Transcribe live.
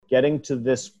getting to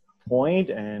this point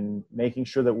and making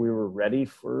sure that we were ready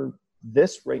for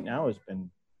this right now has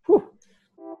been, whew.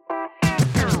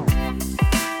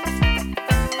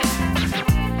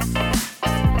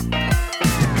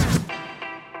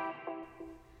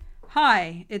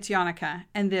 Hi, it's Yannicka,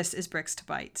 and this is Bricks to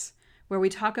Bites, where we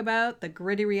talk about the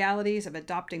gritty realities of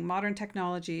adopting modern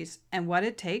technologies and what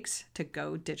it takes to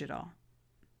go digital.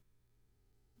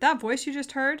 That voice you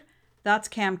just heard, that's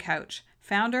Cam Couch,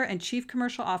 founder and chief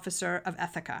commercial officer of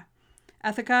Ethica.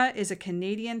 Ethica is a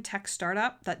Canadian tech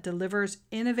startup that delivers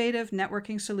innovative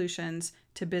networking solutions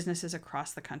to businesses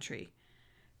across the country.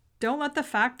 Don't let the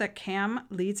fact that Cam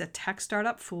leads a tech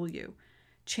startup fool you.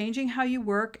 Changing how you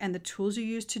work and the tools you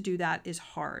use to do that is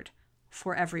hard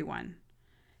for everyone.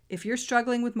 If you're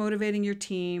struggling with motivating your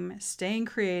team, staying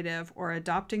creative, or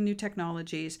adopting new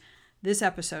technologies, this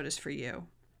episode is for you.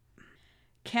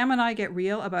 Cam and I get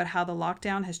real about how the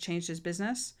lockdown has changed his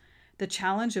business, the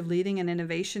challenge of leading an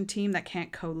innovation team that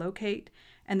can't co-locate,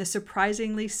 and the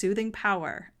surprisingly soothing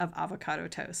power of avocado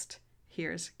toast.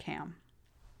 Here's Cam.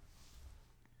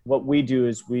 What we do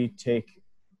is we take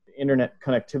internet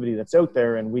connectivity that's out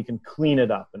there and we can clean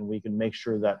it up, and we can make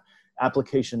sure that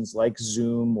applications like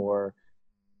Zoom or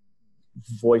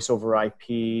voice over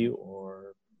IP or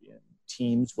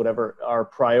Teams, whatever, are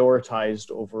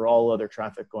prioritized over all other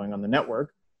traffic going on the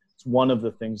network. It's one of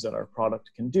the things that our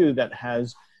product can do that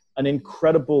has an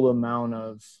incredible amount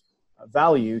of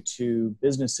value to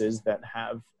businesses that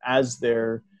have as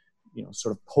their,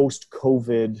 sort of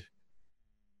post-COVID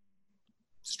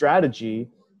strategy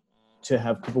to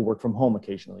have people work from home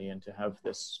occasionally, and to have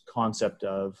this concept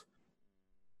of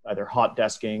either hot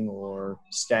desking or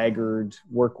staggered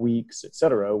work weeks, et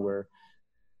cetera, where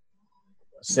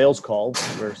a sales call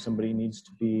where somebody needs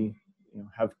to be,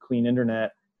 have clean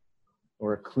internet,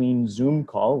 or a clean Zoom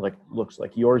call, like looks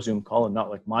like your Zoom call and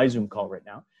not like my Zoom call right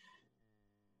now,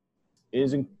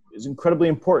 is incredibly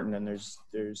important. And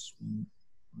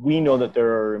we know that there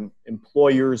are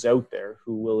employers out there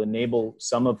who will enable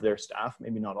some of their staff,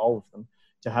 maybe not all of them,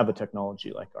 to have a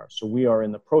technology like ours. So we are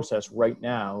in the process right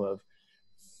now of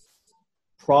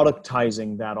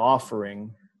productizing that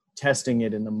offering, testing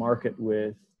it in the market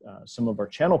with some of our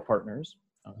channel partners,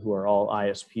 who are all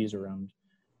ISPs around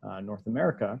North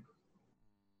America,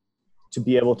 to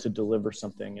be able to deliver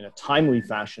something in a timely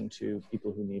fashion to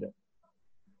people who need it.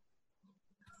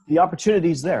 The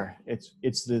opportunity's there.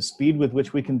 It's the speed with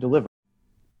which we can deliver.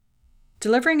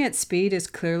 Delivering at speed is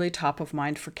clearly top of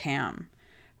mind for Cam.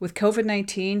 With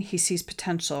COVID-19, he sees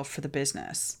potential for the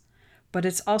business, but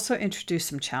it's also introduced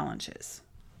some challenges.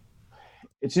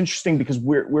 It's interesting because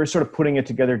we're sort of putting it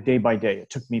together day by day. It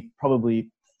took me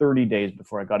probably 30 days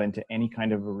before I got into any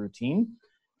kind of a routine.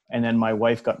 And then my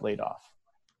wife got laid off.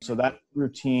 So that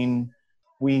routine,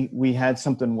 we had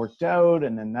something worked out,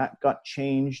 and then that got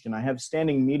changed. And I have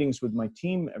standing meetings with my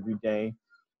team every day,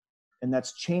 and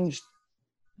that's changed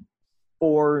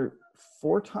four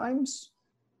times.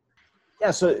 Yeah,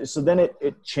 so then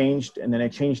it changed, and then it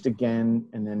changed again,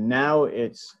 and then now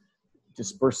it's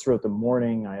dispersed throughout the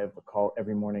morning. I have a call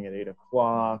every morning at 8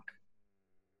 o'clock.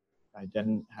 I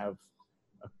then have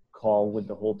a call with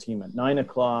the whole team at 9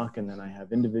 o'clock, and then I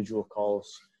have individual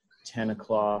calls 10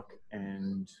 o'clock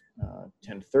and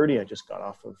 10:30. I just got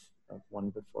off of one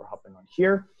before hopping on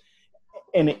here.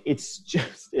 And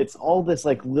it's all this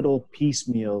like little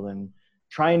piecemeal, and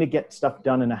trying to get stuff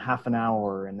done in a half an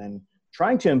hour, and then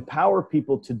trying to empower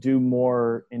people to do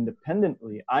more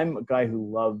independently. I'm a guy who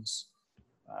loves,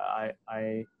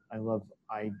 I love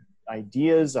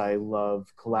ideas. I love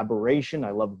collaboration.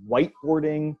 I love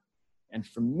whiteboarding. And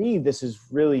for me, this is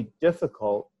really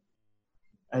difficult,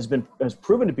 has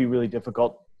proven to be really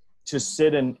difficult to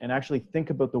sit and actually think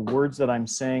about the words that I'm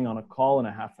saying on a call in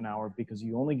a half an hour, because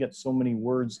you only get so many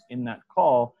words in that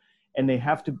call, and they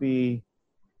have to be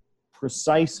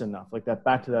precise enough, like that,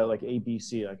 back to that, like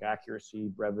ABC, like accuracy,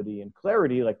 brevity, and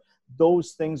clarity. Like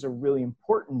those things are really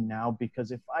important now,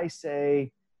 because if I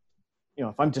say,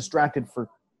 if I'm distracted for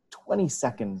 20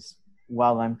 seconds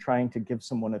while I'm trying to give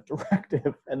someone a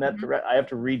directive, and I have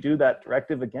to redo that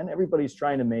directive again, everybody's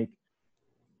trying to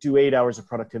do 8 hours of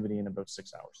productivity in about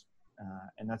 6 hours.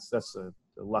 And that's the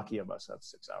lucky of us have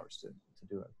 6 hours to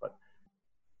do it. But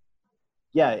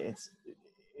yeah,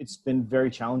 it's been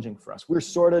very challenging for us. We're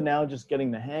sort of now just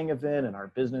getting the hang of it, and our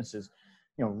business is,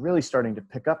 really starting to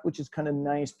pick up, which is kind of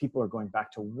nice. People are going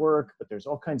back to work, but there's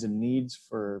all kinds of needs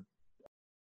for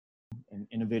and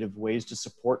innovative ways to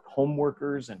support home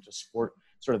workers and to support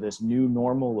sort of this new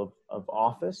normal of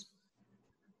office.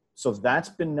 So that's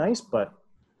been nice, but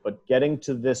getting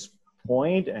to this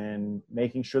point and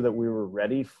making sure that we were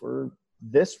ready for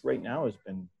this right now has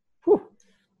been,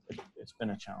 been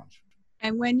a challenge.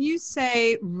 And when you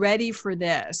say ready for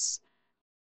this,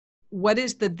 what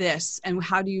is the this and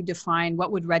how do you define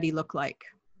what would ready look like?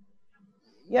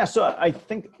 Yeah, so I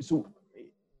think, so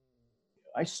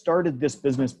I started this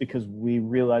business because we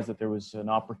realized that there was an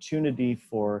opportunity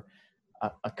for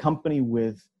a company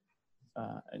with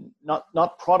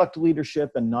not product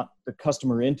leadership and not the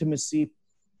customer intimacy,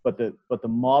 but the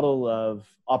model of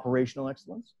operational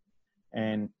excellence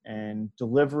and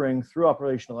delivering through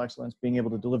operational excellence, being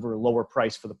able to deliver a lower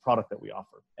price for the product that we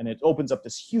offer. And it opens up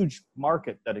this huge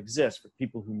market that exists for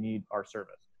people who need our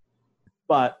service.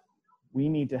 But we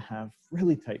need to have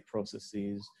really tight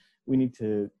processes. We need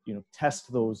to,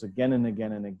 test those again and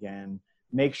again and again,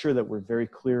 make sure that we're very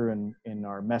clear in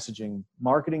our messaging,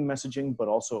 marketing messaging, but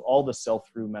also all the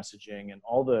sell-through messaging and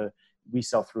we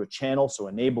sell through a channel, so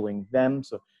enabling them.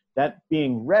 So that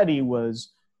being ready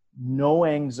was no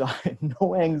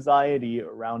anxiety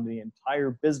around the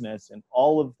entire business and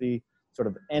all of the sort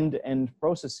of end-to-end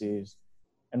processes.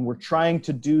 And we're trying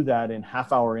to do that in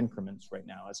half-hour increments right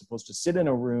now, as opposed to sit in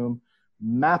a room,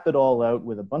 map it all out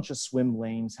with a bunch of swim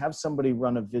lanes, have somebody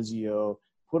run a Visio,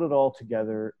 put it all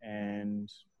together, and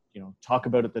talk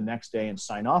about it the next day and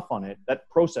sign off on it. That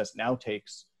process now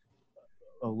takes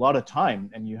a lot of time,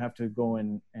 and you have to go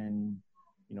and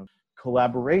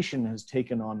collaboration has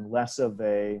taken on less of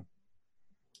a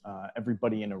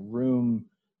everybody in a room,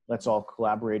 let's all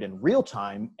collaborate in real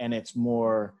time, and it's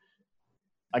more,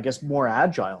 I guess, more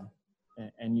agile.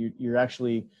 And you're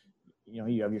actually,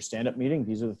 you have your stand-up meeting.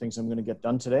 These are the things I'm going to get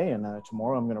done today, and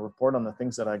tomorrow I'm going to report on the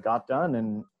things that I got done,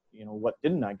 and what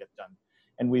didn't I get done.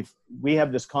 And we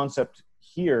have this concept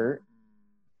here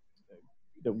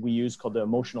that we use called the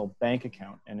emotional bank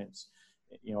account, and it's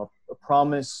a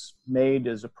promise made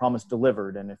is a promise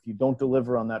delivered, and if you don't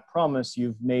deliver on that promise,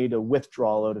 you've made a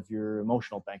withdrawal out of your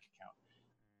emotional bank account.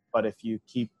 But if you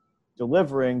keep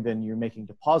delivering, then you're making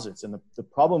deposits. And the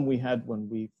problem we had when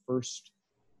we first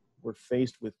were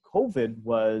faced with COVID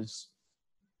was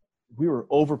we were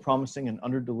over promising and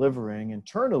under delivering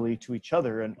internally to each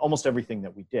other and almost everything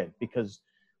that we did, because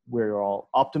we're all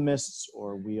optimists,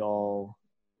 or we all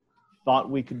thought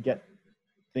we could get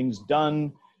things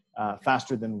done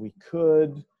faster than we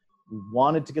could. We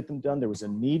wanted to get them done. There was a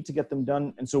need to get them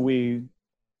done. And so we,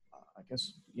 I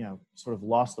guess, sort of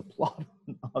lost the plot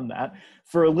on that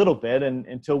for a little bit, and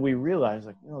until we realized,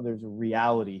 there's a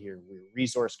reality here. We're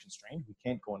resource constrained. We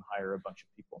can't go and hire a bunch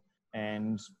of people.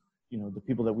 And, the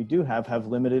people that we do have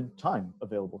limited time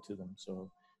available to them. So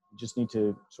we just need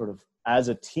to sort of, as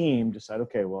a team, decide,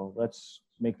 okay, well, let's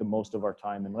make the most of our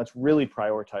time and let's really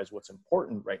prioritize what's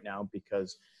important right now,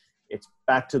 because it's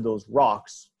back to those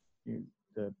rocks,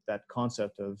 that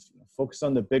concept of focus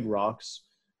on the big rocks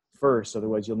first,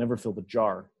 otherwise you'll never fill the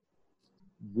jar.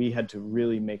 We had to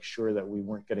really make sure that we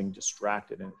weren't getting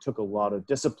distracted, and it took a lot of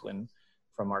discipline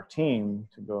from our team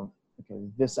to go, okay,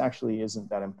 this actually isn't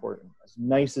that important. As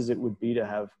nice as it would be to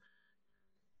have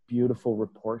beautiful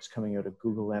reports coming out of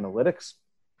Google Analytics,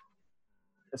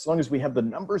 as long as we have the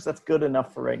numbers, that's good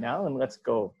enough for right now, and let's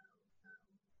go.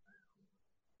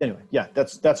 Anyway, yeah,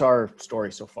 that's our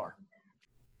story so far.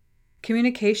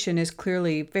 Communication is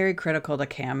clearly very critical to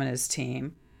Cam and his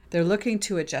team. They're looking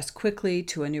to adjust quickly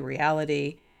to a new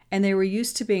reality, and they were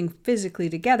used to being physically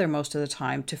together most of the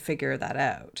time to figure that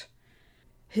out.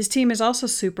 His team is also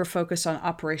super focused on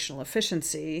operational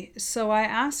efficiency, so I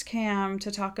asked Cam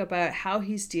to talk about how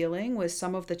he's dealing with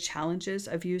some of the challenges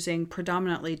of using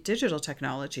predominantly digital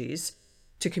technologies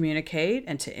to communicate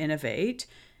and to innovate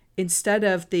instead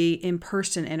of the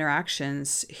in-person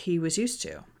interactions he was used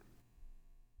to.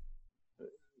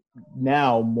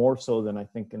 Now, more so than I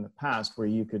think in the past, where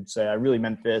you could say, I really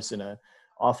meant this in a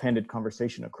offhanded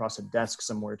conversation across a desk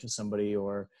somewhere to somebody,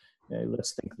 or hey,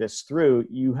 let's think this through.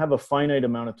 You have a finite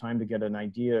amount of time to get an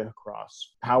idea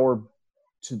across. Power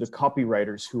to the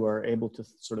copywriters who are able to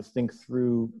sort of think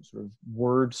through sort of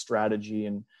word strategy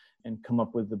and come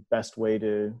up with the best way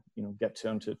to, get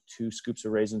down to 2 scoops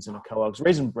of raisins in a Kellogg's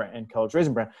raisin bran.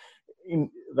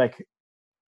 Like,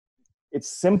 it's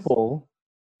simple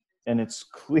and it's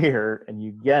clear and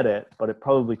you get it, but it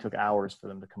probably took hours for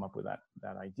them to come up with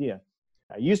that idea.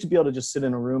 I used to be able to just sit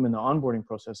in a room in the onboarding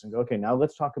process and go, okay, now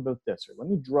let's talk about this, or let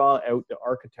me draw out the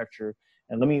architecture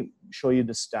and let me show you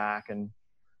the stack and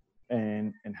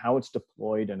how it's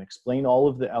deployed and explain all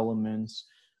of the elements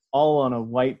all on a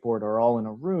whiteboard or all in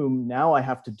a room. Now I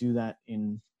have to do that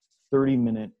in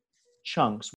 30-minute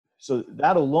chunks. So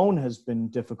that alone has been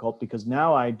difficult, because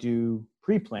now I do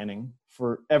pre-planning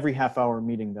for every half-hour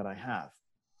meeting that I have.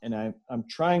 And I'm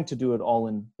trying to do it all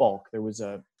in bulk. There was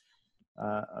a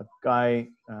guy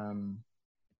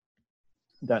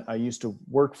that I used to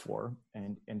work for,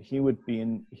 and he would be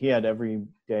in, he had every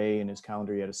day in his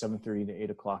calendar, he had a 7:30 to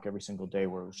 8 o'clock every single day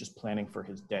where it was just planning for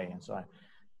his day. And so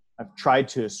I've tried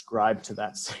to ascribe to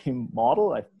that same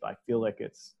model. I feel like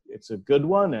it's a good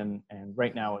one. And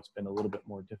right now it's been a little bit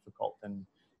more difficult than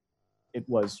it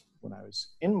was when I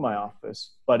was in my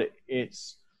office, but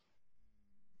it's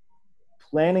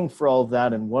planning for all of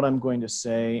that and what I'm going to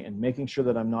say and making sure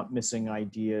that I'm not missing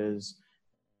ideas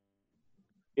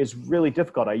is really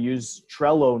difficult. I use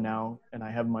Trello now, and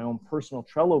I have my own personal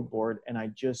Trello board, and I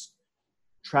just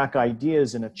track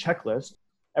ideas in a checklist.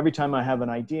 Every time I have an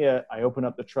idea, I open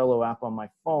up the Trello app on my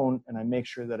phone and I make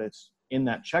sure that it's in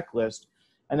that checklist,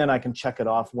 and then I can check it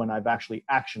off when I've actually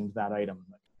actioned that item.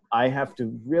 I have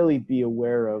to really be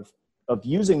aware of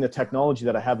using the technology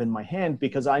that I have in my hand,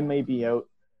 because I may be out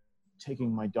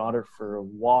taking my daughter for a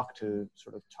walk to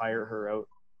sort of tire her out,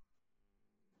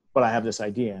 but I have this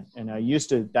idea, and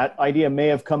that idea may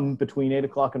have come between 8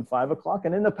 o'clock and 5 o'clock.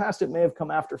 And in the past, it may have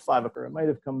come after 5 o'clock. It might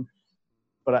have come,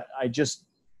 but I just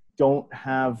don't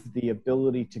have the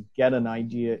ability to get an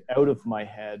idea out of my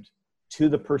head to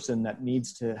the person that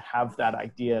needs to have that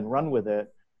idea and run with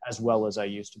it as well as I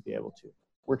used to be able to.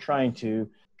 We're trying to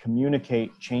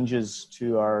communicate changes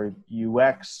to our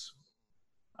UX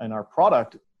and our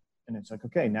product. And it's like,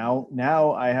 okay,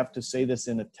 now I have to say this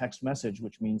in a text message,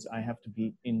 which means I have to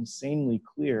be insanely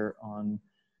clear on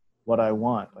what I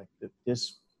want. Like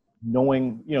this,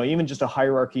 knowing, even just a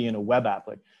hierarchy in a web app,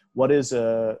 like what is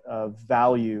a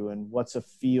value and what's a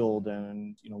field,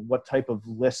 and what type of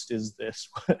list is this?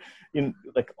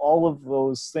 Like all of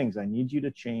those things. I need you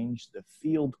to change the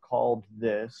field called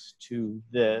this to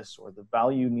this, or the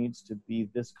value needs to be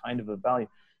this kind of a value.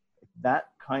 That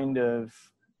kind of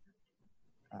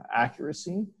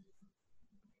accuracy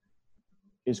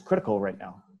is critical right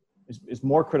now. Is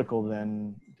more critical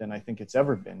than I think it's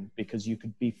ever been, because you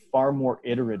could be far more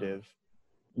iterative.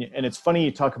 And it's funny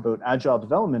you talk about agile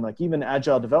development. Like even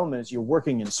agile development is you're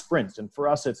working in sprints, and for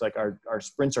us it's like our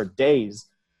sprints are days.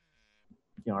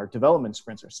 Our development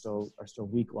sprints are still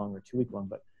week long or 2 week long,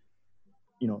 but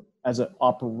as an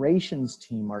operations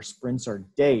team, our sprints are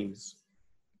days,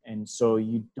 and so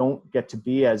you don't get to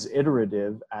be as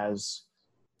iterative, as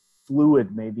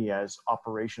fluid maybe as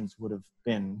operations would have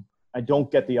been. I don't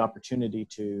get the opportunity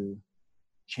to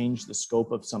change the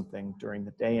scope of something during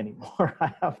the day anymore.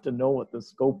 I have to know what the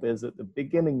scope is at the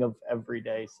beginning of every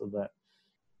day so that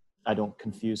I don't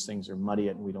confuse things or muddy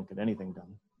it and we don't get anything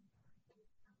done.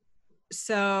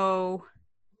 So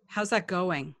how's that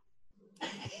going?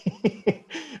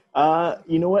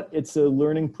 You know what? It's a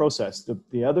learning process.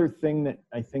 The other thing that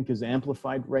I think is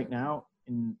amplified right now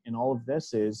in all of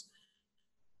this is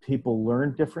people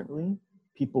learn differently.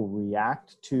 People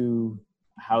react to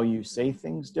how you say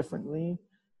things differently.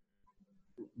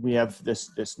 We have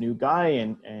this new guy,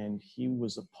 and he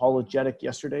was apologetic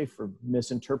yesterday for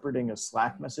misinterpreting a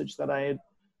Slack message that I had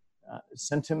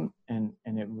sent him. And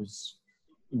it was,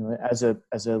 as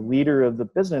a leader of the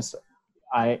business,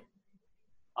 I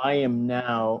am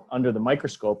now under the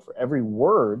microscope for every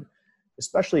word,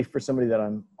 especially for somebody that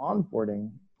I'm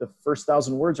onboarding. The first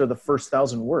 1,000 words are the first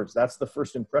 1,000 words. That's the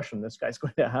first impression this guy's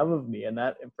going to have of me. And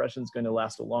that impression is going to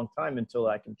last a long time until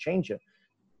I can change it.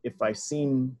 If I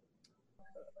seem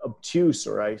obtuse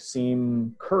or I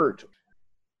seem curt,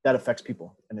 that affects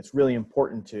people. And it's really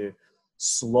important to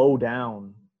slow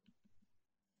down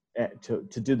to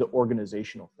do the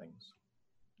organizational things,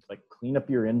 like clean up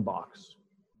your inbox,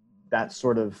 that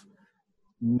sort of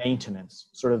maintenance,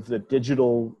 sort of the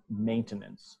digital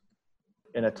maintenance.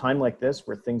 In a time like this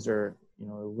where things are, a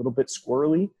little bit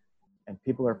squirrely and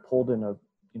people are pulled in a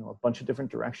bunch of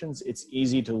different directions, it's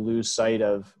easy to lose sight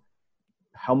of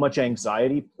how much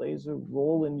anxiety plays a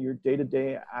role in your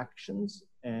day-to-day actions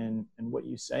and what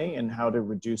you say, and how to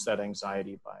reduce that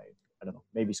anxiety by, I don't know,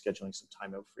 maybe scheduling some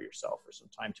time out for yourself, or some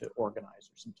time to organize,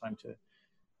 or some time to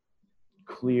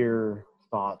clear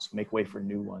thoughts, make way for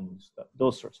new ones,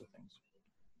 those sorts of things.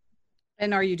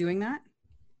 And are you doing that?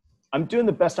 I'm doing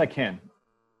the best I can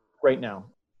right now.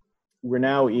 We're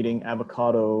now eating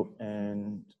avocado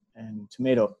and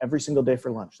tomato every single day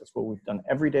for lunch. That's what we've done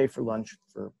every day for lunch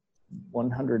for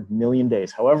 100 million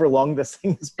days. However long this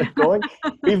thing has been going,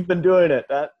 we've been doing it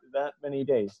that many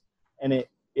days. And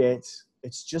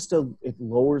it's just it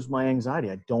lowers my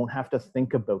anxiety. I don't have to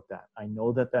think about that. I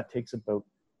know that takes about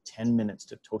 10 minutes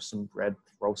to toast some bread,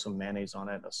 throw some mayonnaise on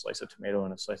it, a slice of tomato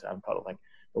and a slice of avocado. Like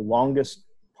the longest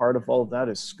part of all of that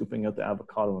is scooping out the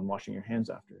avocado and washing your hands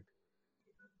after it.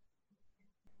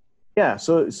 Yeah,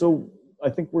 so I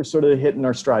think we're sort of hitting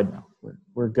our stride now.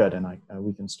 We're good, and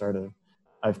we can start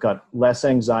I've got less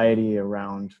anxiety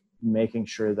around making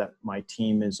sure that my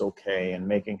team is okay, and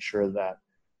making sure that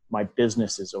my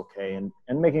business is okay, and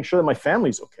making sure that my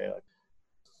family's okay. Like,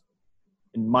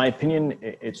 in my opinion,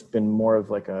 it's been more of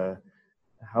like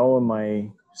how am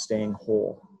I staying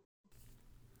whole?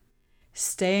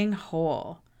 Staying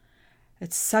whole.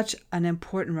 It's such an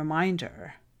important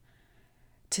reminder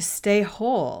to stay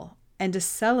whole and to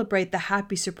celebrate the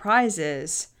happy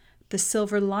surprises, the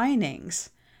silver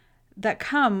linings that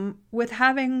come with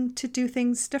having to do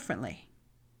things differently.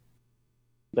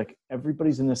 Like,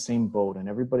 everybody's in the same boat and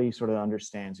everybody sort of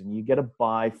understands, and you get a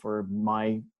buy for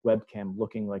my webcam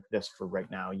looking like this for right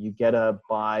now. You get a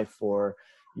buy for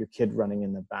your kid running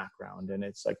in the background. And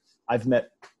it's like, I've met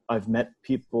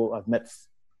people, I've met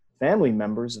family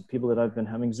members of people that I've been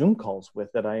having Zoom calls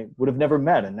with that I would have never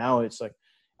met. And now it's like,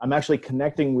 I'm actually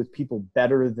connecting with people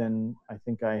better than I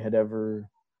think I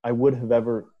would have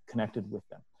ever connected with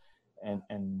them.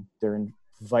 And they're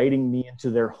inviting me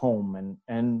into their home,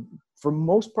 and for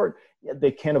most part, yeah, they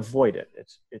can't avoid it.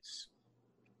 It's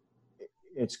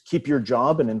keep your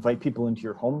job and invite people into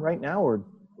your home right now, or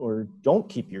don't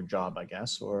keep your job, I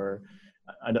guess, or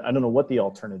I don't know what the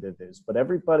alternative is, but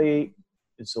everybody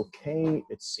is okay,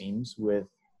 it seems, with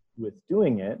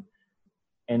doing it.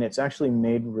 And it's actually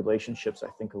made relationships, I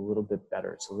think, a little bit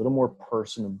better. It's a little more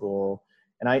personable.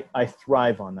 And I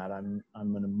thrive on that. I'm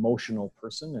an emotional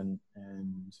person,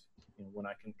 and when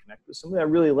I can connect with somebody, I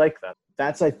really like that.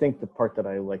 That's, I think, the part that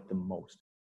I like the most.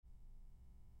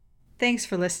 Thanks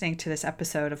for listening to this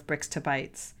episode of Bricks to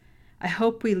Bites. I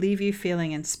hope we leave you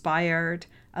feeling inspired,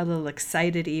 a little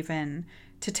excited even,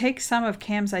 to take some of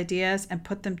Cam's ideas and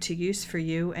put them to use for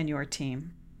you and your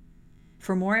team.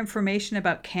 For more information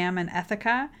about Cam and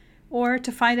Ethica, or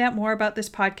to find out more about this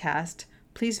podcast,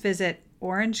 please visit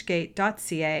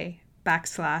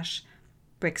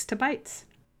orangegate.ca/Bricks to Bites.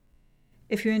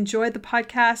 If you enjoyed the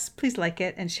podcast, please like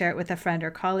it and share it with a friend or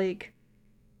colleague.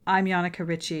 I'm Yannicka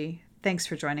Ritchie. Thanks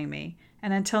for joining me.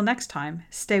 And until next time,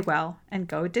 stay well and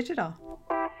go digital.